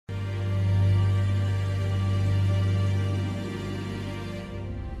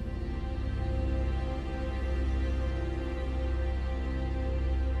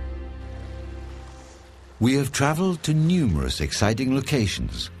We have travelled to numerous exciting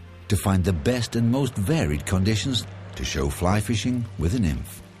locations to find the best and most varied conditions to show fly fishing with a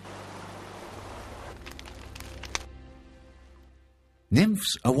nymph.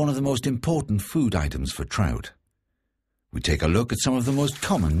 Nymphs are one of the most important food items for trout. We take a look at some of the most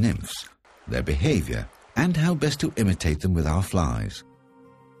common nymphs, their behaviour, and how best to imitate them with our flies.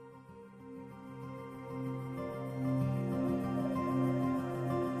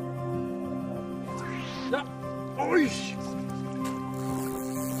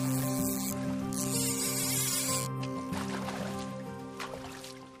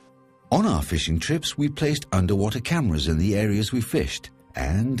 On our fishing trips, we placed underwater cameras in the areas we fished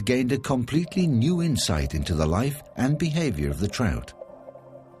and gained a completely new insight into the life and behaviour of the trout.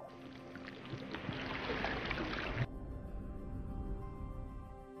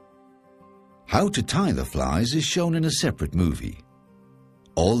 How to tie the flies is shown in a separate movie.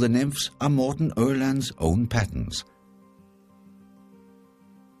 All the nymphs are Morten Oeland's own patterns.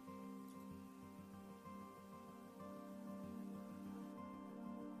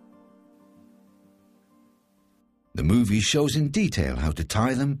 The movie shows in detail how to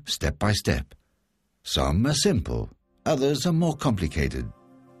tie them step by step. Some are simple, others are more complicated.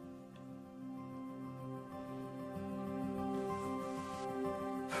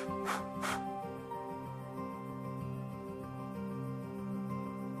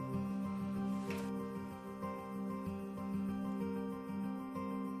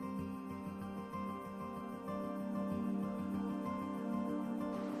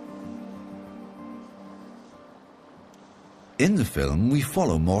 In the film, we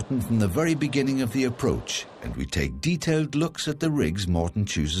follow Morten from the very beginning of the approach, and we take detailed looks at the rigs Morten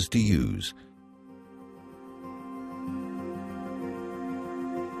chooses to use.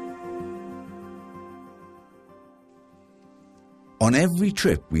 On every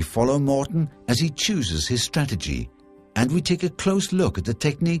trip, we follow Morten as he chooses his strategy, and we take a close look at the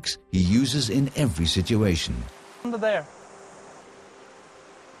techniques he uses in every situation. Under there.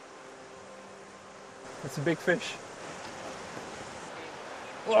 It's a big fish.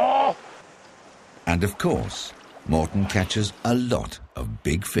 Oh! And of course, Morten catches a lot of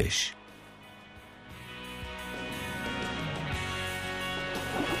big fish.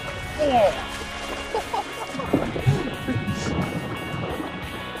 Oh!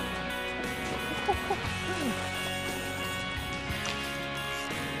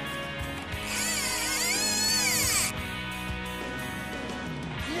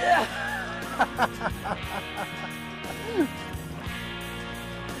 Yeah!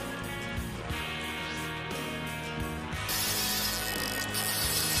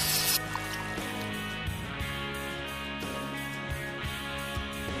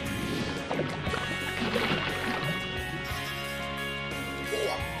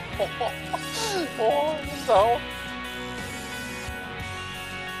 Oh, so.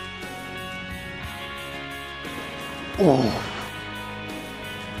 Oh.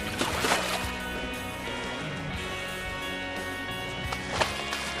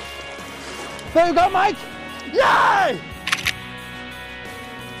 There you go, Mike! Yay!